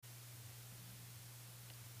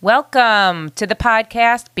Welcome to the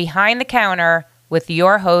podcast Behind the Counter with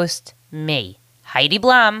your host, me, Heidi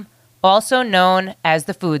Blum, also known as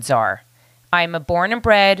the Food Czar. I'm a born and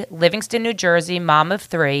bred Livingston, New Jersey mom of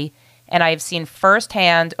 3, and I have seen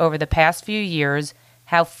firsthand over the past few years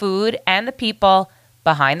how food and the people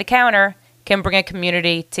behind the counter can bring a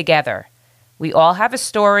community together. We all have a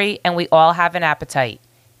story and we all have an appetite.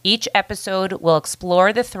 Each episode will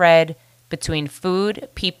explore the thread between food,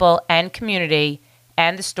 people, and community,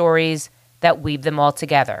 and the stories that weave them all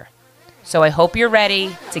together. So I hope you're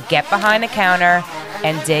ready to get behind the counter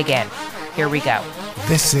and dig in. Here we go.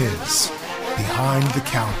 This is Behind the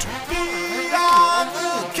Counter. Beyond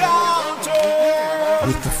the counter.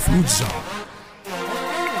 With the Food Zone.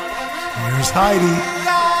 Here's Heidi.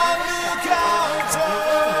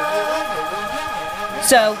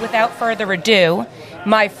 So without further ado,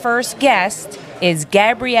 my first guest is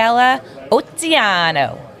Gabriella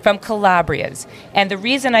Ottaianno from Calabria's. And the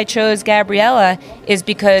reason I chose Gabriella is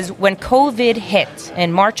because when COVID hit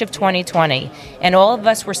in March of 2020, and all of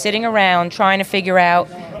us were sitting around trying to figure out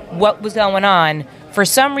what was going on, for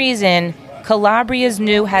some reason, Calabria's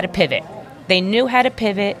knew how to pivot. They knew how to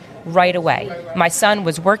pivot right away. My son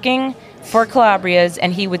was working for Calabria's,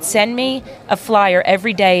 and he would send me a flyer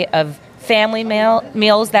every day of family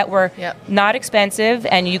meals that were not expensive,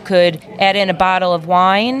 and you could add in a bottle of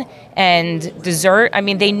wine and dessert. I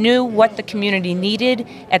mean, they knew what the community needed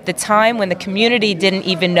at the time when the community didn't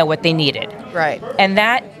even know what they needed. Right. And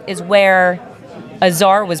that is where a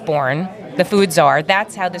czar was born, the Food Czar.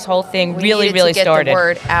 That's how this whole thing really to get started. The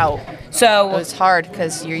word out. So it was hard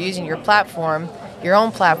because you're using your platform, your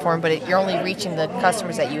own platform, but you're only reaching the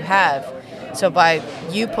customers that you have. So by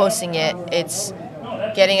you posting it, it's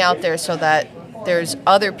getting out there so that there's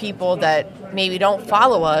other people that maybe don't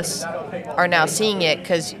follow us are now seeing it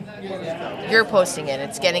because you're posting it.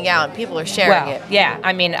 It's getting out and people are sharing it. Yeah.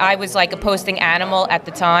 I mean, I was like a posting animal at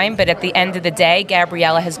the time, but at the end of the day,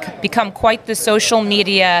 Gabriella has become quite the social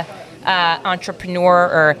media entrepreneur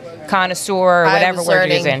or connoisseur or whatever word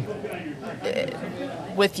you're using.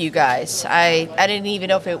 With you guys. I didn't even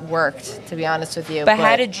know if it worked, to be honest with you. But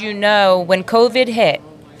how did you know when COVID hit?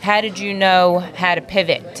 How did you know how to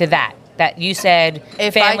pivot to that? That you said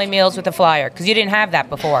family meals with a flyer, because you didn't have that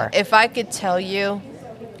before. If I could tell you,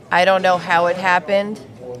 I don't know how it happened,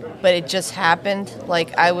 but it just happened.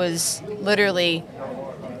 Like I was literally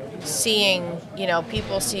seeing,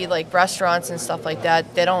 people see like restaurants and stuff like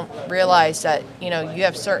that. They don't realize that, you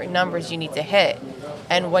have certain numbers you need to hit.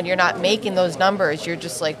 And when you're not making those numbers, you're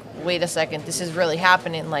just like, wait a second, this is really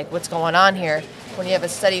happening. Like, what's going on here? When you have a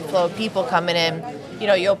steady flow of people coming in,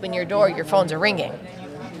 you open your door, your phones are ringing.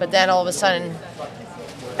 But then all of a sudden,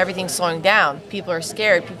 everything's slowing down. People are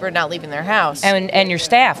scared. People are not leaving their house. And your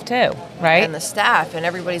staff, too, right? And the staff. And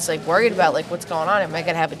everybody's, like, worried about, like, what's going on? Am I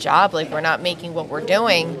going to have a job? Like, we're not making what we're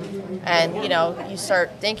doing. And, you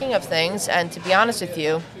start thinking of things. And to be honest with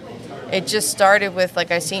you, it just started with,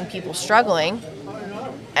 like, I seen people struggling.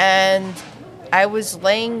 And I was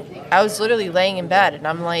literally laying in bed, and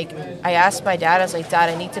I'm like, I asked my dad, I was like, Dad,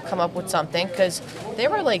 I need to come up with something, because they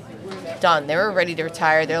were like done. They were ready to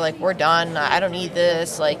retire. They're like, we're done. I don't need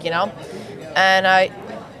this, And I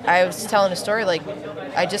was telling a story, like,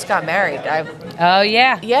 I just got married. Oh,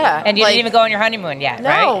 yeah. Yeah. And you didn't even go on your honeymoon yet,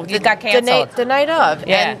 right? No. You got canceled. The night of.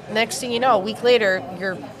 Yeah. And next thing you know, a week later,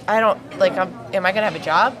 am I going to have a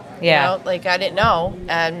job? Yeah. I didn't know.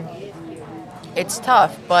 And it's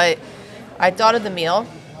tough, but I thought of the meal.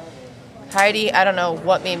 Heidi, I don't know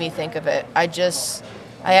what made me think of it. I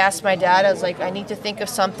asked my dad, I was like, I need to think of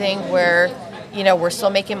something where, we're still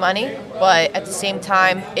making money, but at the same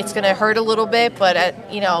time, it's going to hurt a little bit, but,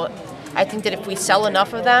 I think that if we sell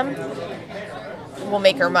enough of them, we'll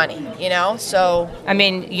make our money, So, I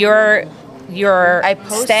mean, your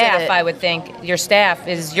staff, it. I would think, your staff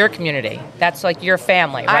is your community. That's like your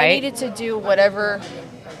family, right? I needed to do whatever.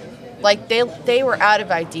 Like, they were out of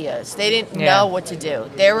ideas. They didn't know what to do.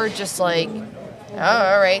 They were just like, oh,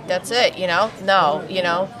 all right, that's it,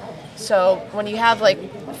 No. So when you have,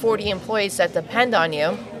 40 employees that depend on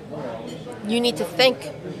you, you need to think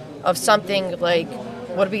of something like,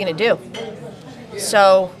 what are we going to do?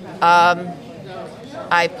 So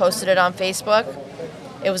I posted it on Facebook.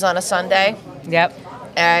 It was on a Sunday. Yep.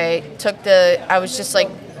 I was just,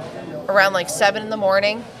 around, 7 in the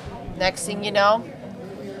morning. Next thing you know,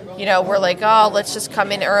 we're like, oh, let's just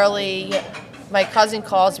come in early. My cousin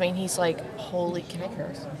calls me, and he's like, can I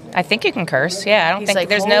curse? I think you can curse. Yeah, I don't think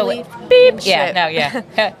there's holy no beep. Shit. Yeah, no,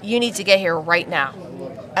 yeah. You need to get here right now.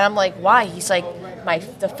 And I'm like, why? He's like,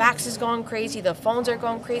 the fax is going crazy, the phones are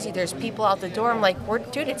going crazy, there's people out the door. I'm like,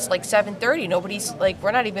 dude, it's like 7:30, nobody's, like,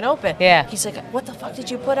 we're not even open. Yeah. He's like, what the fuck did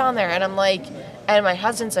you put on there? And I'm like, and my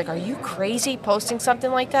husband's like, are you crazy posting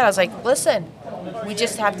something like that? I was like, listen, we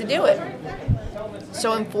just have to do it.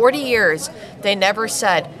 So in 40 years, they never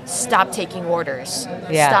said, stop taking orders.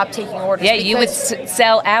 Yeah. Stop taking orders. Yeah, you would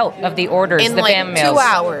sell out of the orders, in the like fan 2 mails.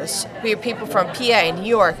 hours. We had people from PA and New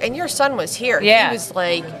York, and your son was here. Yeah. He was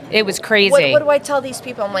like, It was crazy. what do I tell these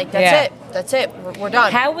people? I'm like, that's it. We're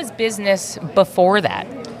done. How was business before that?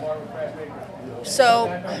 So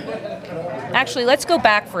Actually, let's go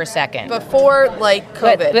back for a second. before like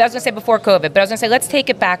But COVID. I was going to say before COVID, but I was going to say let's take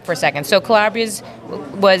it back for a second. So Calabria's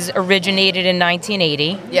was originated in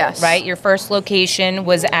 1980. Yes. Right? Your first location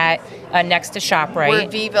was at next to ShopRite. Where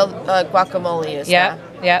Viva Guacamole is Yep,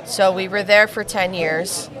 now. yep. So we were there for 10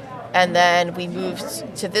 years, and then we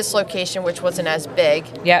moved to this location, which wasn't as big.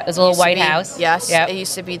 Yeah, it was a little Used to White be- House. Yes, Yep. it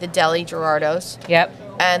used to be the Deli Gerardo's. Yep.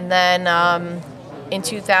 And then in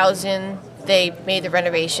 2000, they made the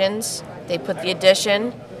renovations. They put the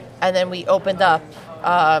addition, and then we opened up.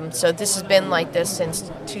 So this has been like this since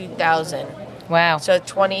 2000. Wow. So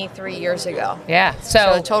 23 years ago. Yeah.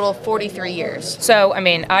 So a total of 43 years. So, I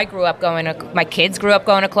mean, I grew up going to, my kids grew up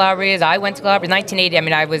going to Calabria's. I went to Calabria's. 1980, I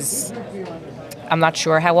mean, I'm not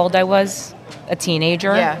sure how old I was, a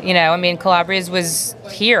teenager. Yeah. You know, I mean, Calabria's was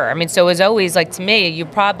here. I mean, so it was always, like, to me, you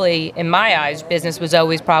probably, in my eyes, business was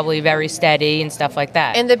always probably very steady and stuff like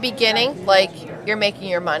that. In the beginning, like, you're making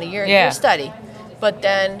your money, you're steady. But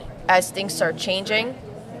then as things start changing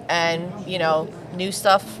and, you know, new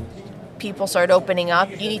stuff, people start opening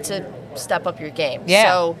up, you need to step up your game. Yeah.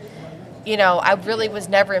 So, you know, I really was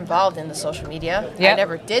never involved in the social media. Yep. I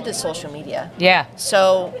never did the social media. Yeah.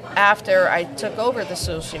 So after I took over the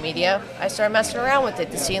social media, I started messing around with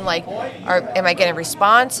it to see, like, am I getting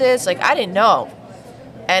responses? Like, I didn't know.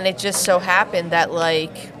 And it just so happened that,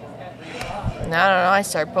 like, I don't know, I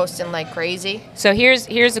started posting like crazy. So here's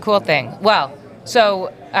the cool thing. Well,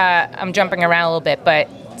 so I'm jumping around a little bit, but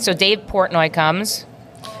so Dave Portnoy comes.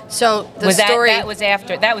 So the Was story that was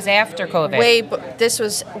after COVID. this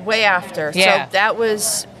was way after. Yeah. So that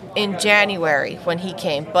was in January when he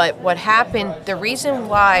came. But what happened, the reason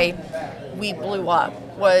why we blew up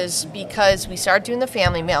was because we started doing the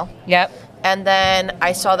family meal. Yep. And then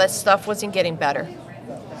I saw that stuff wasn't getting better.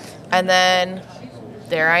 And then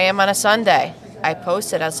there I am on a Sunday. I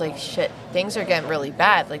posted, I was like, shit, things are getting really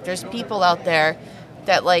bad. Like, there's people out there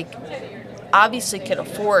that, like, obviously can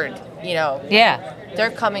afford, you know. Yeah. They're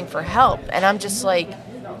coming for help. And I'm just like,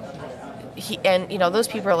 you know, those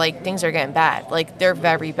people are like, things are getting bad. Like, they're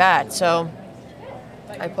very bad. So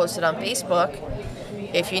I posted on Facebook,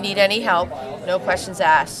 if you need any help, no questions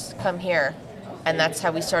asked, come here. And that's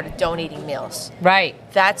how we started donating meals. Right.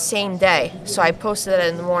 That same day. So I posted that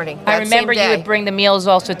in the morning. I remember you would bring the meals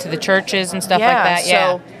also to the churches and stuff like that.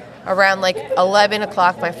 Yeah. So around like 11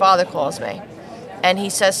 o'clock, my father calls me. And he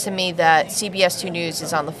says to me that CBS 2 News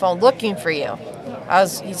is on the phone looking for you.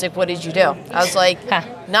 He's like, what did you do? I was like,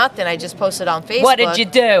 nothing. I just posted on Facebook. What did you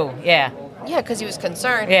do? Yeah. Yeah, because he was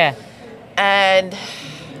concerned. Yeah. And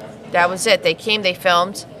that was it. They came, they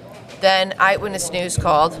filmed. Then Eyewitness News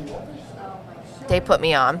called. They put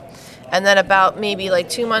me on. And then about maybe like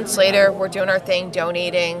 2 months later, we're doing our thing,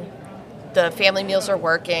 donating. The family meals are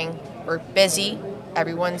working. We're busy.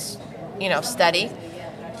 Everyone's, you know, steady.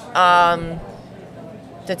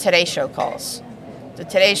 The Today Show calls. The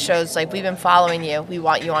Today Show's like, we've been following you. We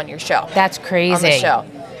want you on your show. That's crazy. On the show.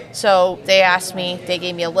 So they asked me, they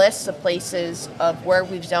gave me a list of places of where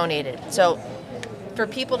we've donated. So for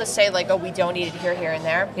people to say like, oh, we donated here, here, and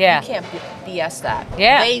there, Yeah. you can't BS that.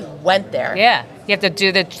 Yeah. They went there. Yeah. You have to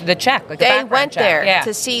do the check. Like the They background went check. there Yeah.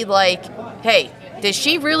 to see like, hey, did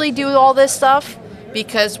she really do all this stuff?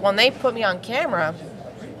 Because when they put me on camera,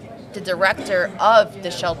 the director of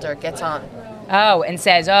the shelter gets on. Oh, and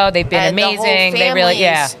says, oh, they've been And amazing. The whole They really,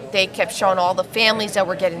 yeah. families, they kept showing all the families that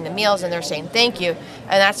were getting the meals, and they're saying thank you.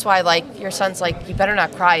 And that's why, like, your son's like, you better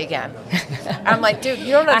not cry again. I'm like, dude,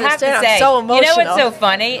 you don't I have understand. to say, I'm so emotional. you know what's so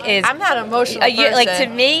funny is I'm not an emotional person. like to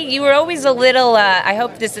me, you were always a little. I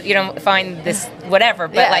hope this you don't find this whatever,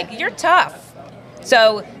 but Yeah. like you're tough.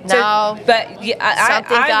 So No. but Something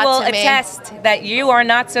I got will to me. attest that you are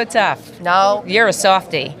not so tough. No. You're a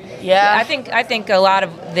softie. Yeah. I think a lot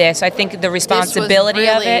of this. I think the responsibility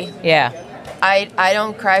of really- it. Yeah. I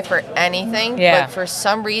don't cry for anything, Yeah. but for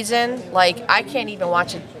some reason, like, I can't even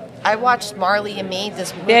watch it. I watched Marley and Me,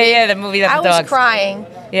 this movie. Yeah, the movie that I the was dogs. crying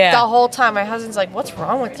Yeah. the whole time. My husband's like, what's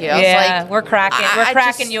wrong with you? I was Yeah, like, we're cracking. I- We're I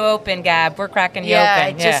cracking just- you open, Gab. We're cracking you Yeah,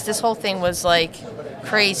 open. Yeah. this whole thing was like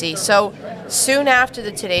crazy. So soon after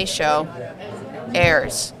the Today Show,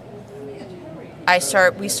 airs,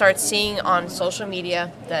 we start seeing on social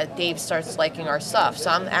media that Dave starts liking our stuff. So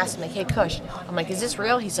I'm asking, like, hey, Kush. I'm like, is this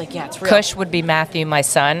real? He's like, yeah, it's real. Kush would be Matthew, my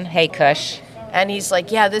son. Hey, Kush. And he's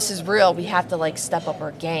like, yeah, this is real. We have to, like, step up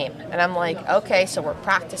our game. And I'm like, okay, so we're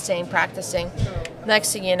practicing.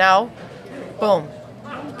 Next thing you know, boom,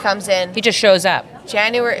 comes in. He just shows up.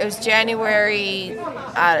 It was January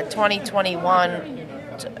 2021.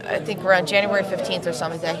 I think around January 15th or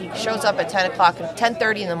something like that. He shows up at 10 o'clock,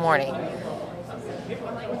 10:30 in the morning.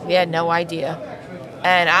 We had no idea.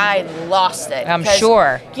 And I lost it. I'm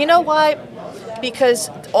sure. You know why? Because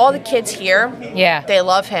all the kids here, they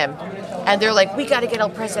love him. And they're like, we got to get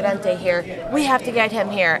El Presidente here. We have to get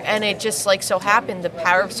him here. And it just like so happened, the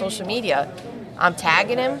power of social media. I'm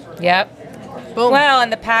tagging him. Yep. Boom. Well,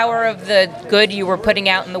 and the power of the good you were putting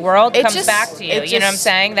out in the world comes back to you. You know what I'm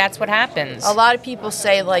saying? That's what happens. A lot of people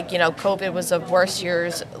say, like, you know, COVID was the worst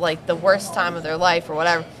years, like the worst time of their life or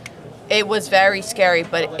whatever. It was very scary,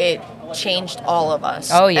 but it changed all of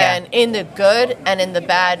us. Oh, yeah. And in the good and in the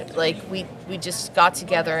bad, like, we just got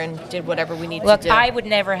together and did whatever we needed to do. Look, I would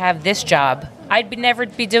never have this job. I'd never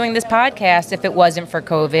be doing this podcast if it wasn't for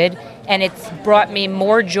COVID, and it's brought me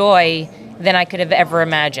more joy than I could have ever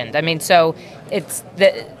imagined. I mean, so it's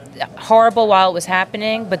horrible while it was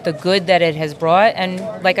happening, but the good that it has brought, and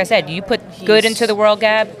like I said, you put good into the world,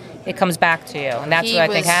 Gab, it comes back to you, and that's what I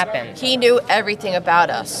think happened. He knew everything about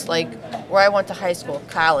us, like where I went to high school,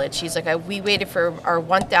 college. He's like, we waited for our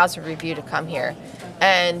 1,000 review to come here,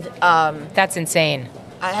 and that's insane.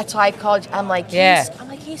 That's why I called you. I'm like,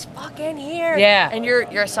 he's fucking here. Yeah. And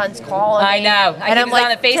your son's calling me. I know. And I'm like,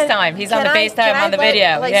 on the FaceTime. He's on the FaceTime on the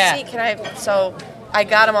video. Like, yeah. So I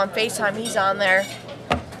got him on FaceTime. He's on there,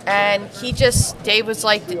 and Dave was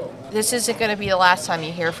like, this isn't going to be the last time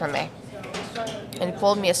you hear from me. And he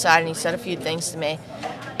pulled me aside and he said a few things to me.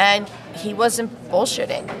 And he wasn't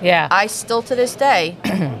bullshitting. Yeah. I still, to this day,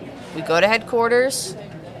 we go to headquarters.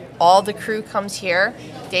 All the crew comes here.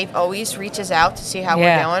 Dave always reaches out to see how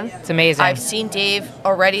we're doing. It's amazing. I've seen Dave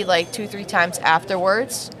already like 2-3 times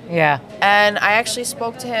afterwards. Yeah. And I actually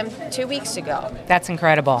spoke to him 2 weeks ago. That's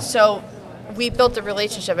incredible. So we built a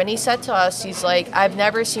relationship. And he said to us, he's like, I've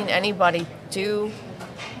never seen anybody do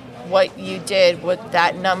what you did with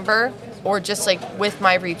that number. Or just like with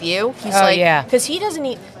my review. He's because he doesn't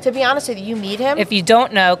need, to be honest with you, you meet him. If you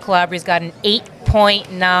don't know, Calabria's got an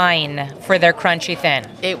 8.9 for their crunchy thin.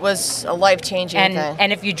 It was a life-changing thing.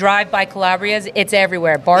 And if you drive by Calabria's, it's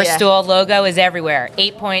everywhere. Barstool logo is everywhere.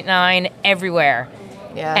 8.9 everywhere.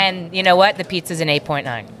 Yeah. And you know what? The pizza's an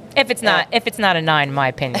 8.9. If it's not a 9, in my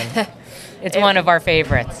opinion. It's one of our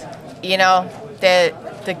favorites. You know,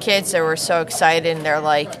 the kids that were so excited, and they're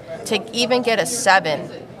like, to even get a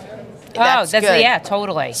 7. That's good. Yeah,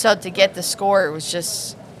 totally. So to get the score, it was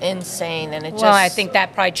just insane, and Well, I think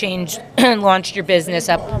that probably launched your business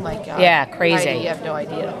up. Oh my God. Yeah, crazy. You have no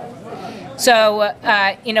idea. So,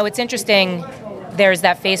 it's interesting. There's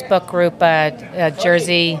that Facebook group,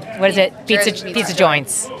 Jersey. What is it? Pizza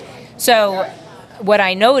Joints. So, what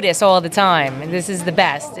I notice all the time, and this is the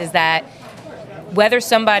best, is that whether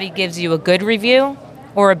somebody gives you a good review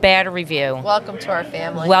or a bad review. Welcome to our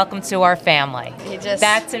family. Welcome to our family.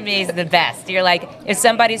 That to me is the best. You're like, if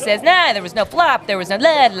somebody says, nah, there was no flop, there was no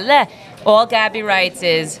la la la, all Gabby writes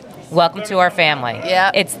is, welcome to our family.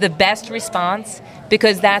 Yeah. It's the best response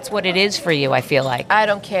because that's what it is for you, I feel like. I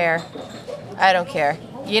don't care.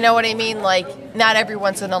 You know what I mean? Like, not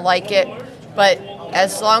everyone's going to like it, but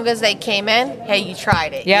as long as they came in, hey, you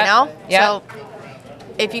tried it, you know? Yep. So,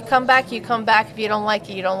 if you come back, you come back. If you don't like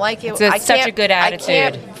it, you don't like it. It's such a good attitude.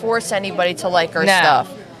 I can't force anybody to like our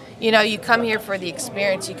stuff. You know, you come here for the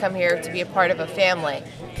experience. You come here to be a part of a family.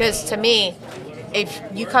 Because to me, if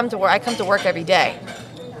you come to work, I come to work every day.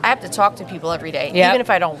 I have to talk to people every day, even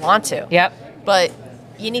if I don't want to. Yep. But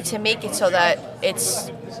you need to make it so that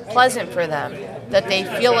it's pleasant for them, that they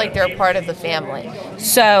feel like they're a part of the family.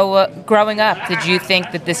 So, growing up, did you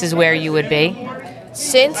think that this is where you would be?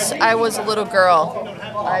 Since I was a little girl,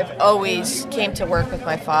 I've always came to work with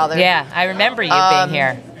my father. Yeah, I remember you being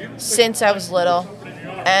here. Since I was little,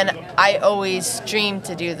 and I always dreamed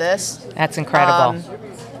to do this. That's incredible.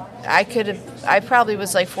 I probably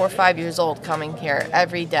was like 4 or 5 years old coming here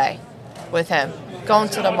every day with him, going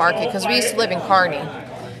to the market, because we used to live in Kearney.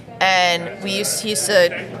 And he used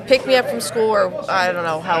to pick me up from school, or I don't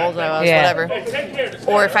know how old I was, whatever.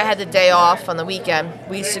 Or if I had the day off on the weekend,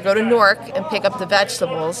 we used to go to Newark and pick up the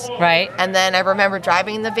vegetables. Right. And then I remember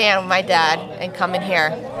driving in the van with my dad and coming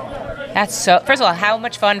here. That's so. First of all, how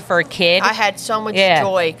much fun for a kid. I had so much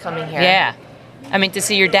joy coming here. Yeah. I mean, to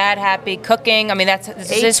see your dad happy cooking. I mean, is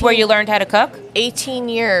this where you learned how to cook? 18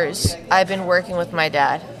 years I've been working with my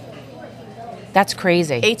dad. That's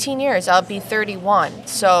crazy. 18 years. I'll be 31.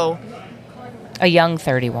 So a young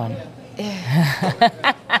 31.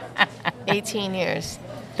 18 years.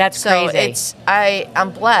 That's crazy.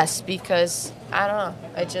 I'm blessed because I don't know.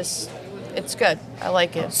 It's good. I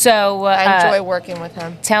like it. So I enjoy working with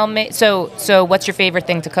him. Tell me, so what's your favorite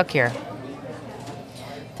thing to cook here?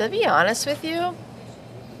 To be honest with you,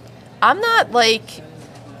 I'm not like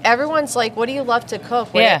everyone's like, what do you love to cook?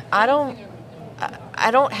 Yeah. I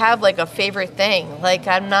don't have like a favorite thing. Like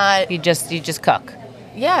I'm not. You just cook.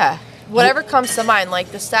 Yeah. Whatever comes to mind.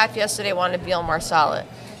 Like the staff yesterday wanted veal marsala,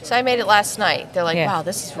 so I made it last night. They're like, wow,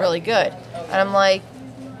 this is really good, and I'm like,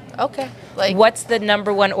 okay. Like, what's the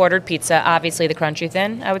number one ordered pizza? Obviously the crunchy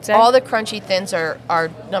thin, I would say. All the crunchy thins are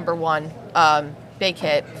number one, big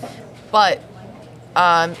hit, but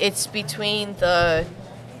it's between the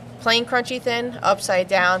plain crunchy thin, upside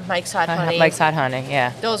down, Mike's Hot Honey. Mike's Hot Honey,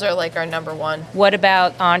 yeah. Those are like our number one. What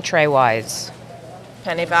about entree wise?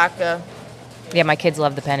 Penne vodka. Yeah, my kids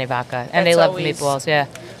love the penne vodka, and they love the meatballs. Yeah.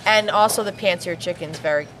 And also the pan-seared chicken's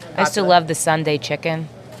very popular. I still love the Sunday chicken.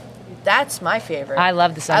 That's my favorite. I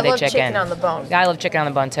love the Sunday chicken. I love chicken on the bone. I love chicken on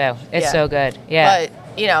the bone too. It's so good. Yeah.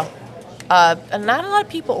 But not a lot of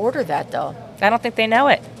people order that though. I don't think they know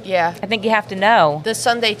it. Yeah. I think you have to know. The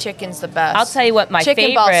Sunday chicken's the best. I'll tell you what, my chicken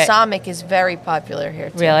favorite. Chicken balsamic is very popular here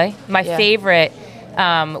too. Really? My favorite,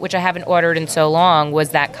 which I haven't ordered in so long,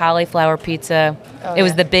 was that cauliflower pizza. Oh, it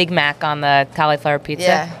was the Big Mac on the cauliflower pizza.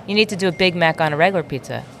 Yeah. You need to do a Big Mac on a regular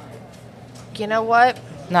pizza. You know what?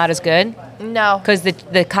 Not as good? No. Because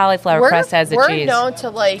the cauliflower crust has the cheese. We're known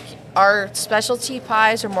to like, our specialty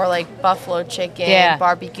pies are more like buffalo chicken,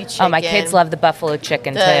 barbecue chicken. Oh, my kids love the buffalo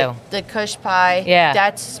chicken too. The Kush pie. Yeah.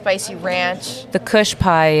 That's spicy ranch. The Kush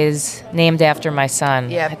pie is named after my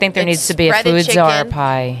son. Yeah. I think there needs to be a food czar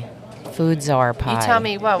pie. Food czar pie. You tell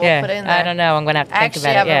me what, we'll put it in there. I don't know. I'm going to have to think about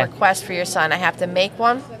it. I actually have a request for your son. I have to make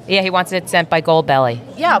one. Yeah, he wants it sent by Goldbelly.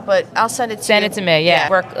 Yeah, but I'll send it to you. Send it to me, yeah.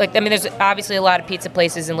 There's obviously a lot of pizza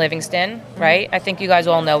places in Livingston, right? I think you guys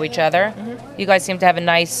all know each other. Mm-hmm. You guys seem to have a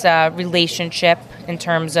nice relationship in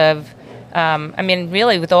terms of,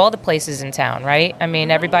 really with all the places in town, right? I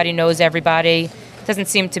mean, everybody knows everybody. It doesn't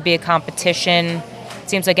seem to be a competition. It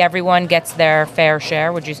seems like everyone gets their fair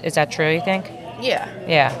share. Is that true, you think? Yeah.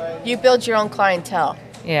 Yeah. You build your own clientele.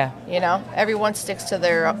 Yeah. You know, everyone sticks to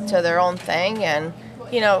their own thing, and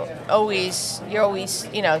you're always,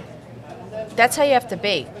 that's how you have to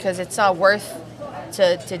be, because it's not worth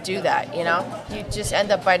to do that. You know, you just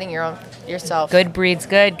end up biting yourself. Good breeds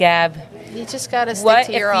good, Gab. You just gotta stick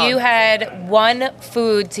to your own. What if you had one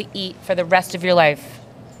food to eat for the rest of your life?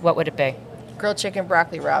 What would it be? Grilled chicken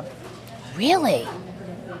broccoli rabe. Really?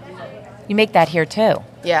 You make that here too?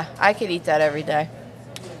 Yeah, I could eat that every day.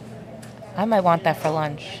 I might want that for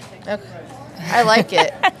lunch. Okay. I like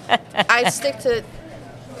it. I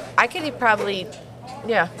could eat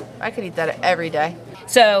I could eat that every day.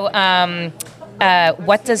 So,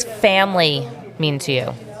 what does family mean to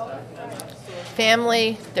you?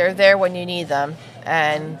 Family, they're there when you need them.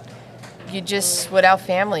 And without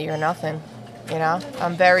family, you're nothing. You know,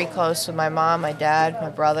 I'm very close with my mom, my dad, my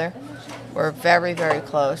brother. We're very, very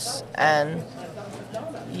close. And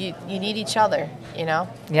you need each other, you know?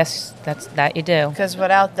 Yes, that you do. Because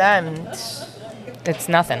without them, it's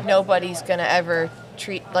nothing. Nobody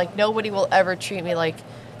will ever treat me like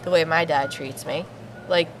the way my dad treats me.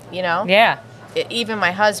 Like, you know? Yeah. Even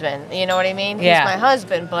my husband, you know what I mean? Yeah. He's my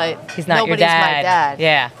husband, but he's not nobody's your dad. my dad.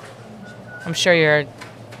 Yeah. I'm sure you're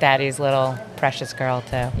daddy's little precious girl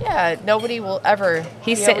too. Yeah, nobody will ever.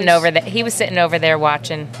 He was sitting over there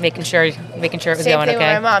watching, making sure it was going okay. Same thing with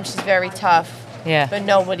my mom. She's very tough. Yeah. But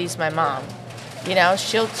nobody's my mom. You know,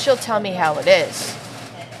 she'll tell me how it is.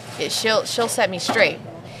 She'll set me straight.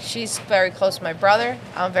 She's very close to my brother.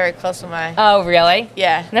 I'm very close to my. Oh, really?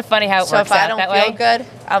 Yeah. Isn't it funny how it works out that way? So if I don't feel good,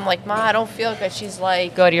 I'm like, Ma, I don't feel good. She's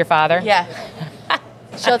like, go to your father. Yeah.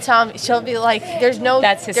 She'll tell me. She'll be like, That's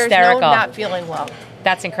hysterical. There's no not feeling well.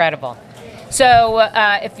 That's incredible. So,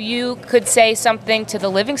 if you could say something to the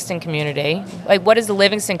Livingston community, like, what does the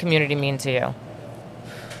Livingston community mean to you?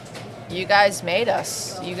 You guys made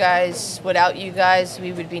us. Without you guys,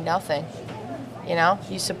 we would be nothing. You know,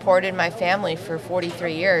 you supported my family for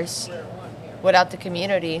 43 years. Without the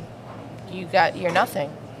community, you're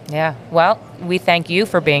nothing. Yeah. Well, we thank you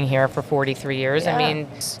for being here for 43 years. Yeah. I mean,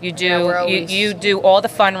 you do all the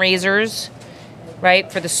fundraisers,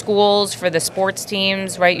 right, for the schools, for the sports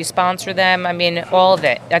teams, right? You sponsor them. I mean, all of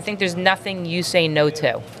it. I think there's nothing you say no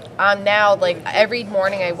to. I'm now, like, every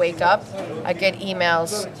morning I wake up, I get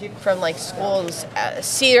emails from, like, schools,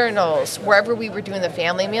 Cedar Knolls, wherever we were doing the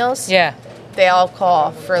family meals. Yeah. They all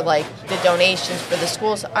call for, like, the donations for the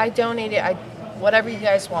schools. I donated, whatever you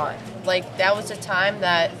guys want. Like, that was a time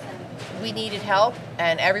that we needed help,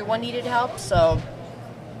 and everyone needed help, so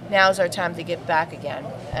now's our time to get back again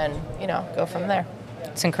and, go from there.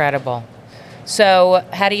 It's incredible. So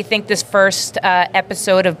how do you think this first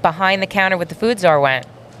episode of Behind the Counter with the Food Czar went?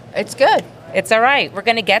 It's good. It's all right. We're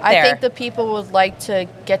going to get there. I think the people would like to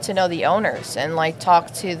get to know the owners and, like,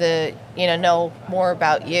 talk to know more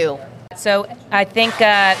about you. So I think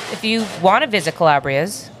if you want to visit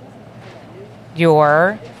Calabria's,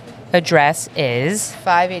 your address is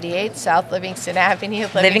 588 South Livingston Avenue,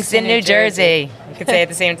 Livingston, New Jersey. You can say it at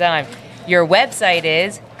the same time. Your website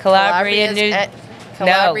is Calabria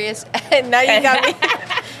Calabria's. Now you got me.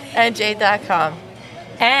 NJ.com.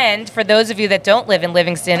 And for those of you that don't live in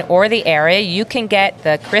Livingston or the area, you can get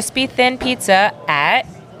the crispy thin pizza at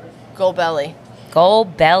Goldbelly.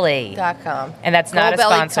 Goldbelly.com. And that's not a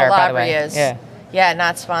sponsor, by the way. Yeah,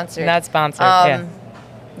 not sponsored. Not sponsored,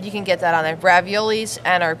 You can get that on there. Raviolis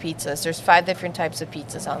and our pizzas. There's 5 different types of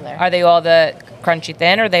pizzas on there. Are they all the crunchy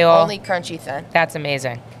thin, or are they all? Only crunchy thin. That's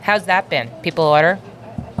amazing. How's that been? People order?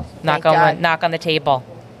 Knock on the table.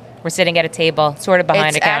 We're sitting at a table, sort of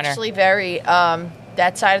behind a counter. It's actually very,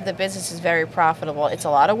 that side of the business is very profitable. It's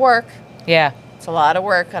a lot of work. Yeah. It's a lot of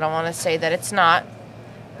work. I don't want to say that it's not,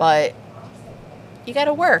 but you got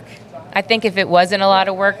to work. I think if it wasn't a lot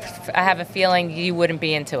of work, I have a feeling you wouldn't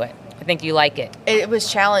be into it. I think you like it. It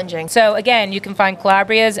was challenging. So, again, you can find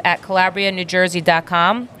Calabria's at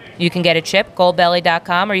calabrianewjersey.com. You can get a chip,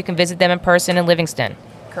 goldbelly.com, or you can visit them in person in Livingston.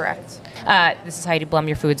 Correct. This is Heidi Blum,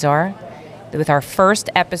 your Food Czar, with our first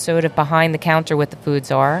episode of Behind the Counter with the Food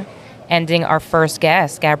Czar, ending our first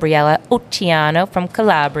guest, Gabriella Ottaianno from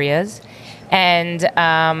Calabria's. And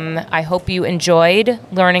I hope you enjoyed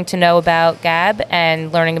learning to know about Gab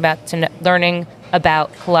and learning about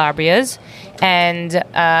Calabria's. And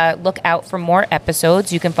look out for more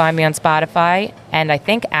episodes. You can find me on Spotify and I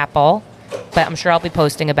think Apple, but I'm sure I'll be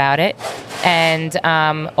posting about it. And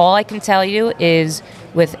all I can tell you is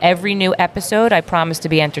with every new episode, I promise to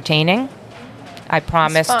be entertaining. I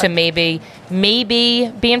promise to maybe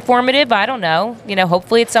be informative. I don't know.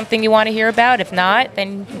 Hopefully it's something you want to hear about. If not,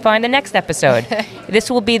 then find the next episode.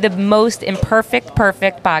 This will be the most perfect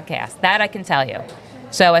podcast. That I can tell you.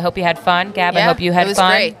 So I hope you had fun. Gab, I hope you had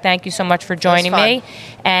fun. Great. Thank you so much for joining me.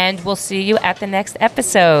 And we'll see you at the next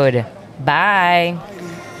episode. Bye.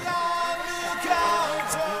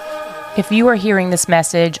 If you are hearing this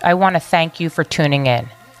message, I want to thank you for tuning in.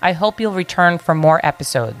 I hope you'll return for more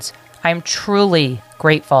episodes. I'm truly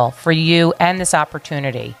grateful for you and this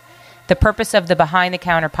opportunity. The purpose of the Behind the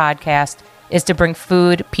Counter podcast is to bring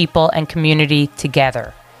food, people, and community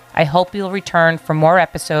together. I hope you'll return for more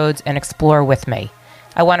episodes and explore with me.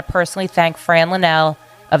 I want to personally thank Fran Linnell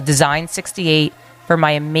of Design 68 for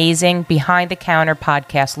my amazing Behind the Counter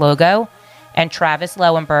podcast logo, and Travis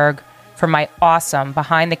Lowenberg for my awesome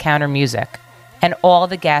Behind the Counter music, and all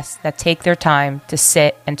the guests that take their time to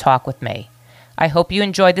sit and talk with me. I hope you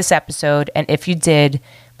enjoyed this episode, and if you did,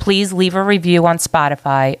 please leave a review on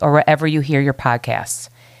Spotify or wherever you hear your podcasts.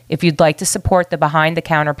 If you'd like to support the Behind the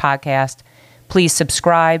Counter podcast, please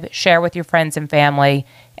subscribe, share with your friends and family,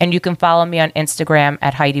 and you can follow me on Instagram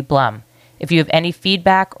at Heidi Blum. If you have any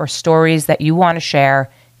feedback or stories that you want to share,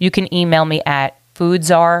 you can email me at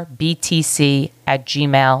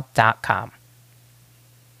foodczarbtc@gmail.com.